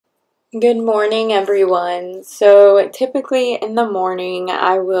Good morning, everyone. So typically in the morning,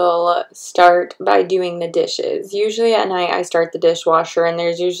 I will start by doing the dishes. Usually at night, I start the dishwasher, and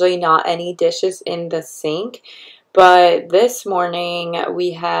there's usually not any dishes in the sink. But this morning,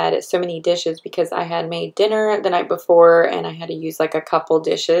 we had so many dishes because I had made dinner the night before, and I had to use like a couple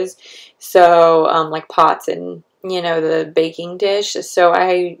dishes. So, like pots and the baking dish. So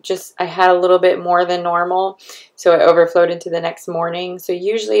I had a little bit more than normal, so it overflowed into the next morning. So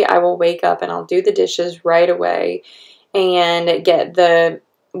usually I will wake up and I'll do the dishes right away and get the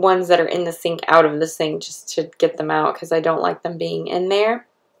ones that are in the sink out of the sink just to get them out because I don't like them being in there.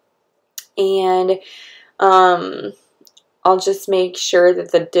 And I'll just make sure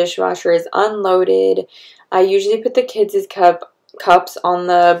that the dishwasher is unloaded. I usually put the kids' cups on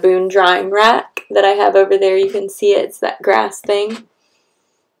the Boone drying rack that I have over there. You can see it. It's that grass thing.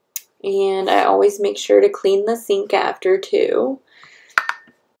 And I always make sure to clean the sink after too.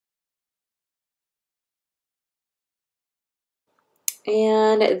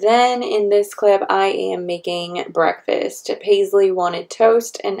 And then in this clip, I am making breakfast. Paisley wanted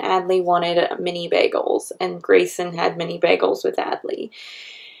toast and Adley wanted mini bagels. And Grayson had mini bagels with Adley.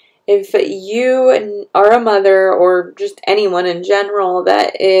 If you are a mother or just anyone in general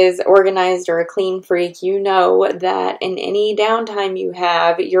that is organized or a clean freak, you know that in any downtime you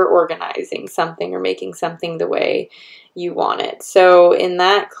have, you're organizing something or making something the way you want it. So in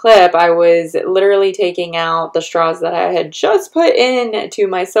that clip, I was literally taking out the straws that I had just put in to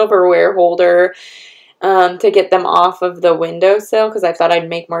my silverware holder to get them off of the windowsill because I thought I'd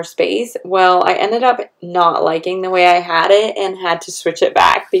make more space. Well, I ended up not liking the way I had it and had to switch it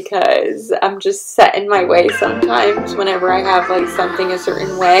back because I'm just set in my way sometimes. Whenever I have like something a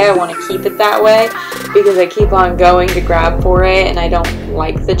certain way, I want to keep it that way because I keep on going to grab for it and I don't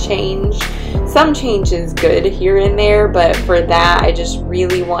like the change. Some change is good here and there, but for that, I just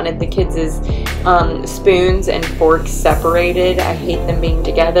really wanted the kids' spoons and forks separated. I hate them being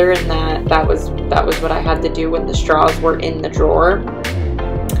together, and that was what I had to do when the straws were in the drawer.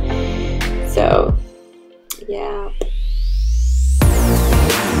 So, yeah.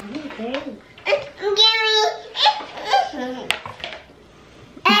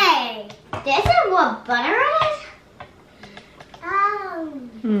 Hey, this is what butter is? Oh.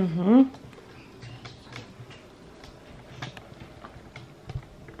 Mm-hmm.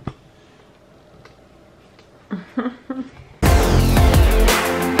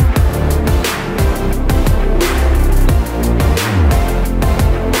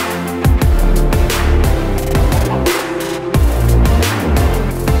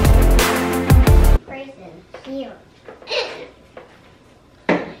 Here.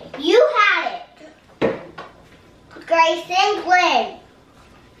 You had it. Grayson, Glenn.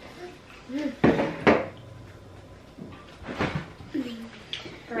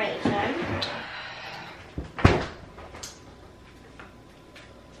 Grayson.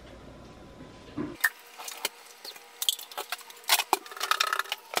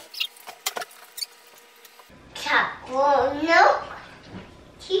 Chocolate milk.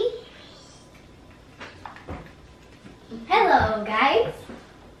 Tea. Hello, guys.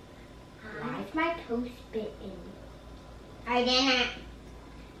 Why's my toast spitting? I didn't.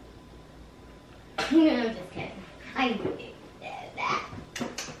 No, I'm just kidding. I did that.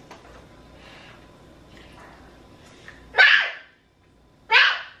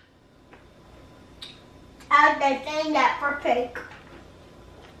 I was saying that for pig.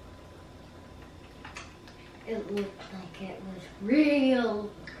 It looked like it was real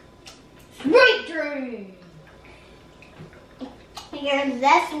sweet dream. Because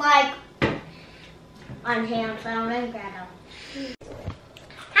that's like on ham, so I'm gonna grab them.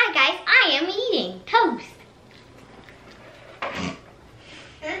 Hi guys, I am eating toast.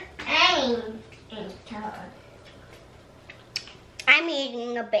 I'm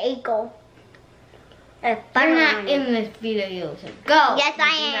eating a bagel. I'm not in this video, so go. Yes,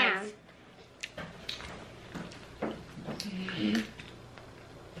 I am.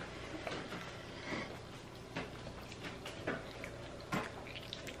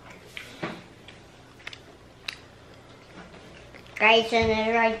 Grayson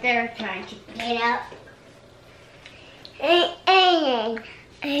is right there trying to get up.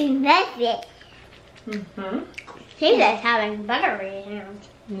 And that's it. Mm-hmm. He's just having buttery sounds.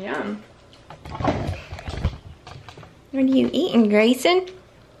 Yeah. What are you eating, Grayson?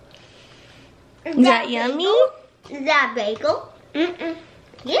 Is that yummy? Is that bagel? Mm-mm.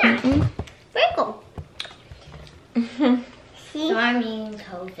 Yeah. Bagel. So I'm eating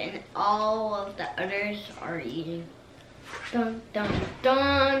toast and all of the others are eating. Dun dun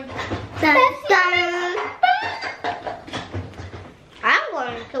dun. Dun, dun. I'm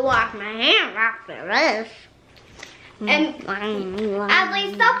going to to wash my hands after this. And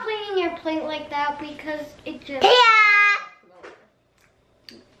Adley, stop cleaning your plate like that because it just...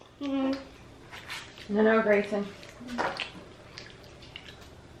 Yeah! No, Grayson.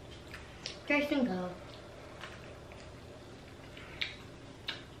 Grayson, go.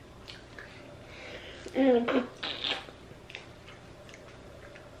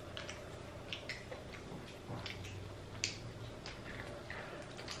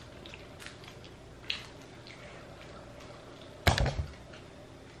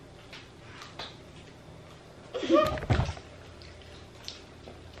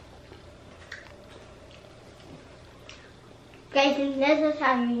 Grayson, this is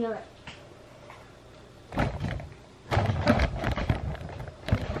how you do it.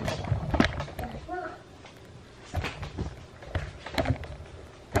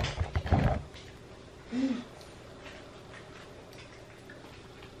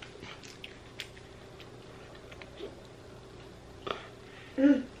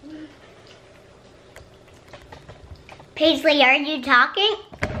 Paisley, are you talking?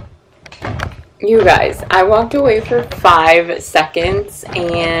 You guys, I walked away for 5 seconds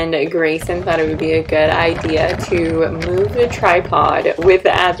and Grayson thought it would be a good idea to move the tripod with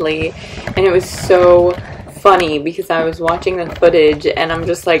Adley, and it was so funny because I was watching the footage and I'm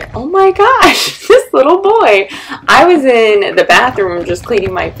just like, oh my gosh, this little boy. I was in the bathroom just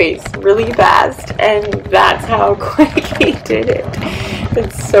cleaning my face really fast and that's how quick he did it.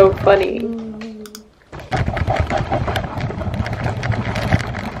 It's so funny.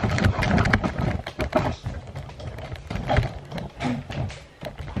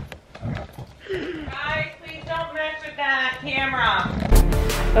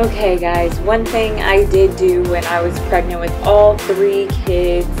 Okay guys, one thing I did do when I was pregnant with all 3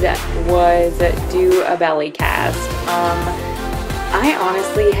 kids was do a belly cast. I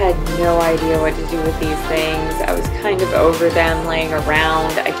honestly had no idea what to do with these things. I was kind of over them laying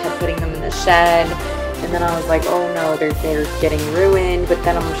around. I kept putting them in the shed and then I was like, oh no, they're getting ruined. But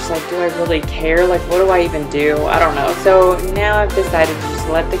then I'm just like, do I really care? Like, what do I even do? I don't know. So now I've decided to just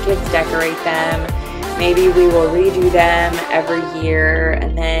let the kids decorate them. Maybe we will redo them every year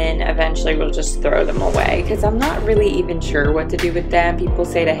and then eventually we'll just throw them away because I'm not really even sure what to do with them. People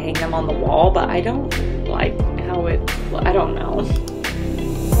say to hang them on the wall, but I don't like how I don't know.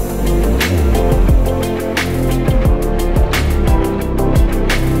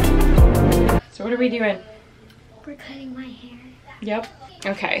 So what are we doing? We're cutting my hair. Yep.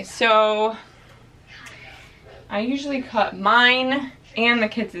 Okay, so I usually cut mine and the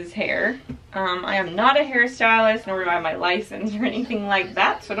kids' hair. I am not a hairstylist, nor do I have my license or anything like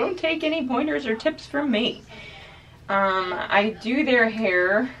that, so don't take any pointers or tips from me. I do their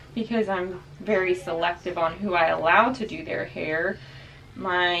hair because I'm very selective on who I allow to do their hair.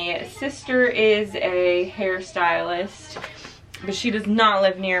 My sister is a hairstylist, but she does not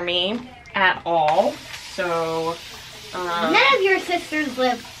live near me at all, so... None of your sisters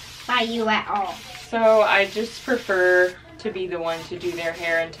live by you at all. So I just prefer to be the one to do their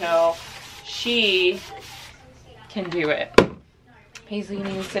hair until she can do it. Paisley, you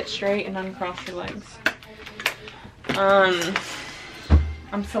need to sit straight and uncross your legs.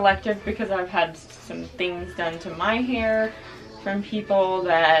 I'm selective because I've had some things done to my hair from people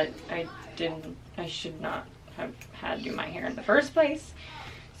that I should not have had do my hair in the first place.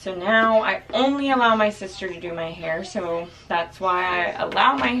 So now I only allow my sister to do my hair, so that's why I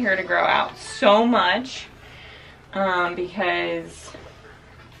allow my hair to grow out so much. Because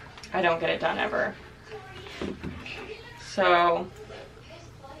I don't get it done ever. So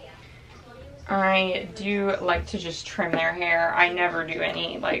I do like to just trim their hair. I never do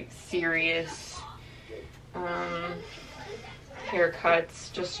any like serious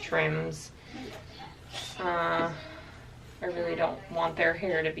haircuts, just trims. I really don't want their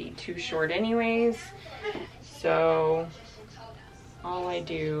hair to be too short anyways. So all I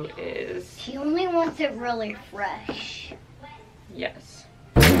do is... She only wants it really fresh. Yes.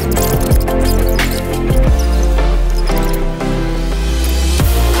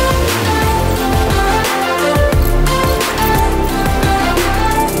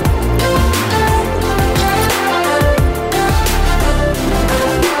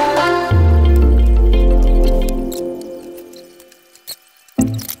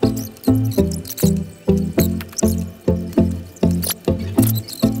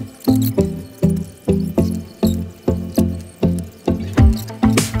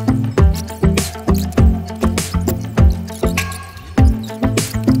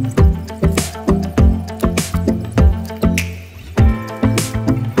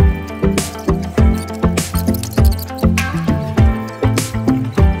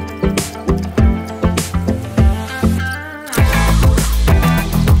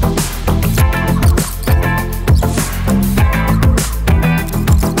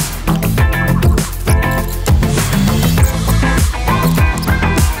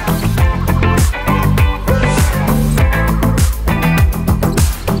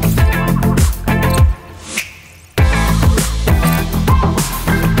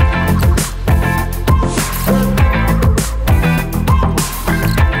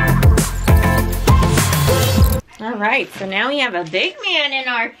 right, so now we have a big man in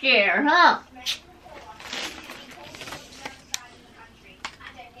our chair, huh?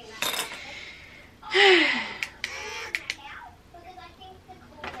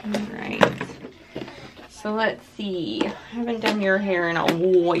 Alright. So let's see. I haven't done your hair in a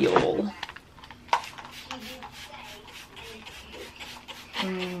while.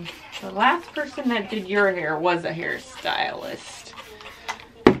 The last person that did your hair was a hairstylist.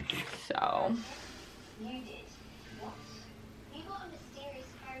 So.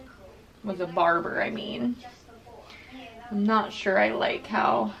 Was a barber, I mean. I'm not sure I like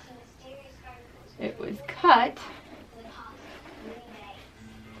how it was cut.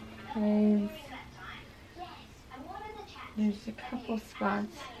 There's a couple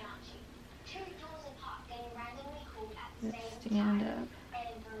spots that stand up.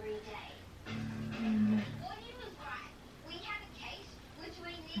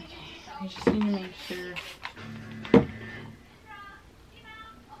 I just need to make sure that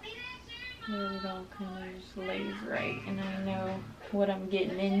it all kind of just lays right and I know what I'm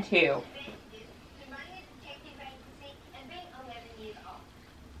getting into.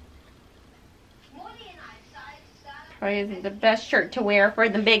 Probably isn't the best shirt to wear for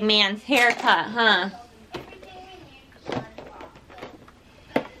the big man's haircut, huh?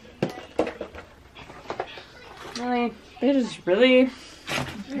 Really, it is really, oh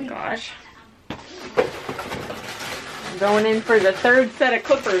my gosh. I'm going in for the third set of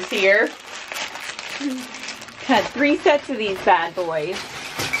clippers here. Cut 3 sets of these bad boys.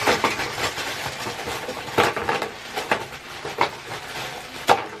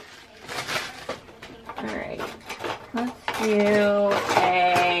 Alright, let's do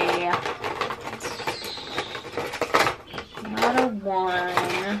not a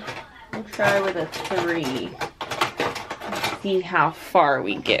 1, we'll try with a 3. Let's see how far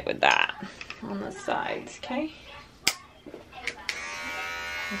we get with that on the sides, okay?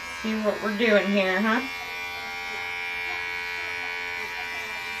 Let's see what we're doing here, huh?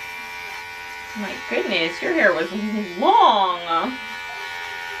 My goodness, your hair was long.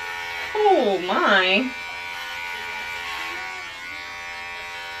 Oh my.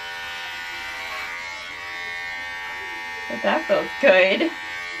 But that feels good.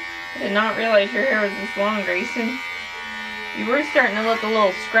 I did not realize your hair was this long, Grayson. You were starting to look a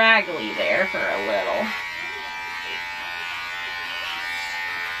little scraggly there for a little.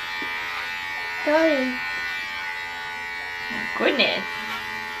 Sorry. My goodness.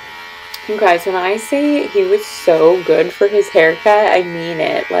 You guys, when I say he was so good for his haircut, I mean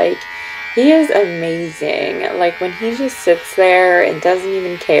it. Like, he is amazing. Like, when he just sits there and doesn't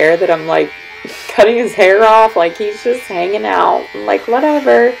even care that I'm, like, cutting his hair off, like, he's just hanging out. I'm like,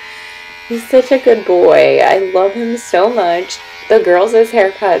 whatever. He's such a good boy. I love him so much. The girls'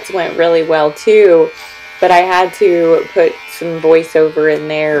 haircuts went really well, too. But I had to put some voiceover in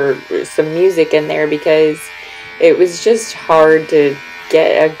there, or some music in there, because it was just hard to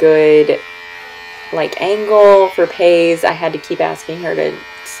get a good, like, angle for Paige. I had to keep asking her to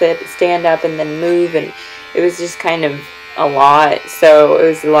stand up and then move, and it was just kind of a lot. So it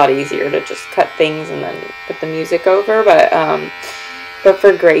was a lot easier to just cut things and then put the music over. But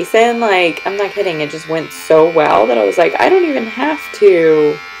for Grayson, like, I'm not kidding, it just went so well that I was like, I don't even have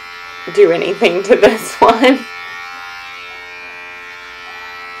to do anything to this one.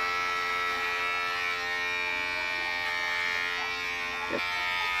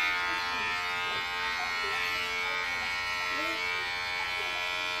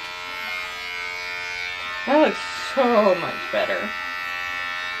 That looks so much better.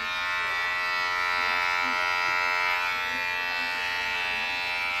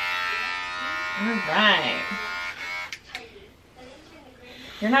 Alright.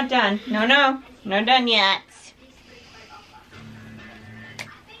 You're not done. No, no. Not done yet.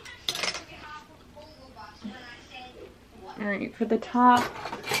 Alright, for the top,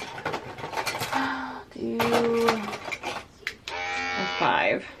 I'll do a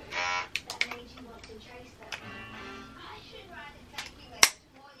 5.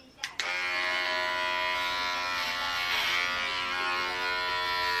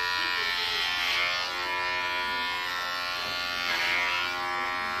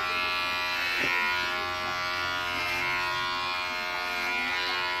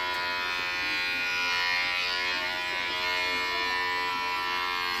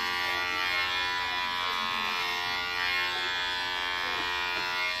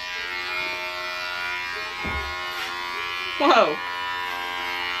 Whoa.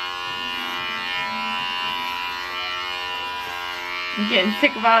 You getting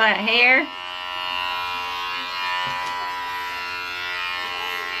sick of all that hair?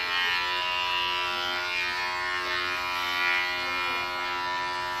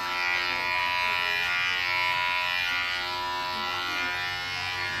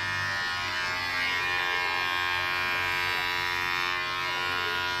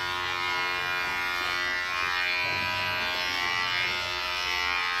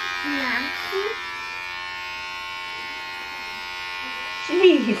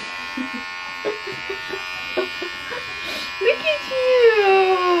 face. Look at you.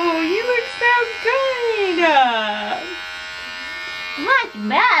 You look so good. Much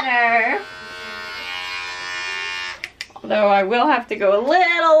better. Although I will have to go a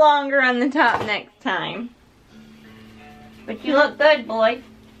little longer on the top next time. But you look good, boy.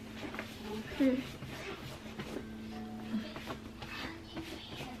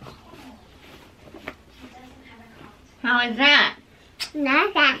 How is that? Nice.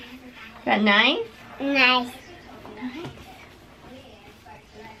 Is that nice? Nice.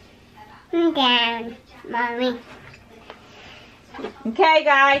 Down, Mommy. Okay,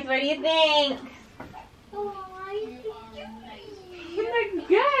 guys, what do you think? Oh, You look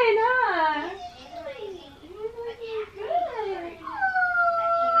good, huh?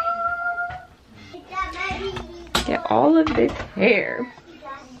 Get all of this hair.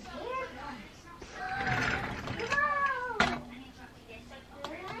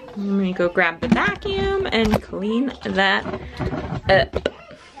 I'm gonna go grab the vacuum and clean that up.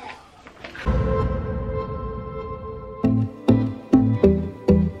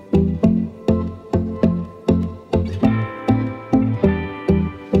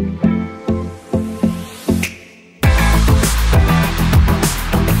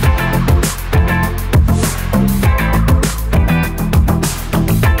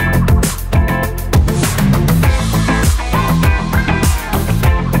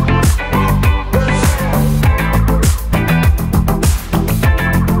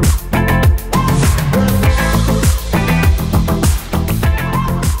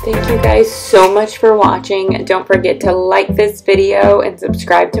 Thank you guys so much for watching. Don't forget to like this video and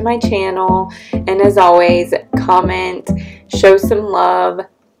subscribe to my channel. And as always, comment, show some love.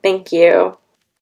 Thank you.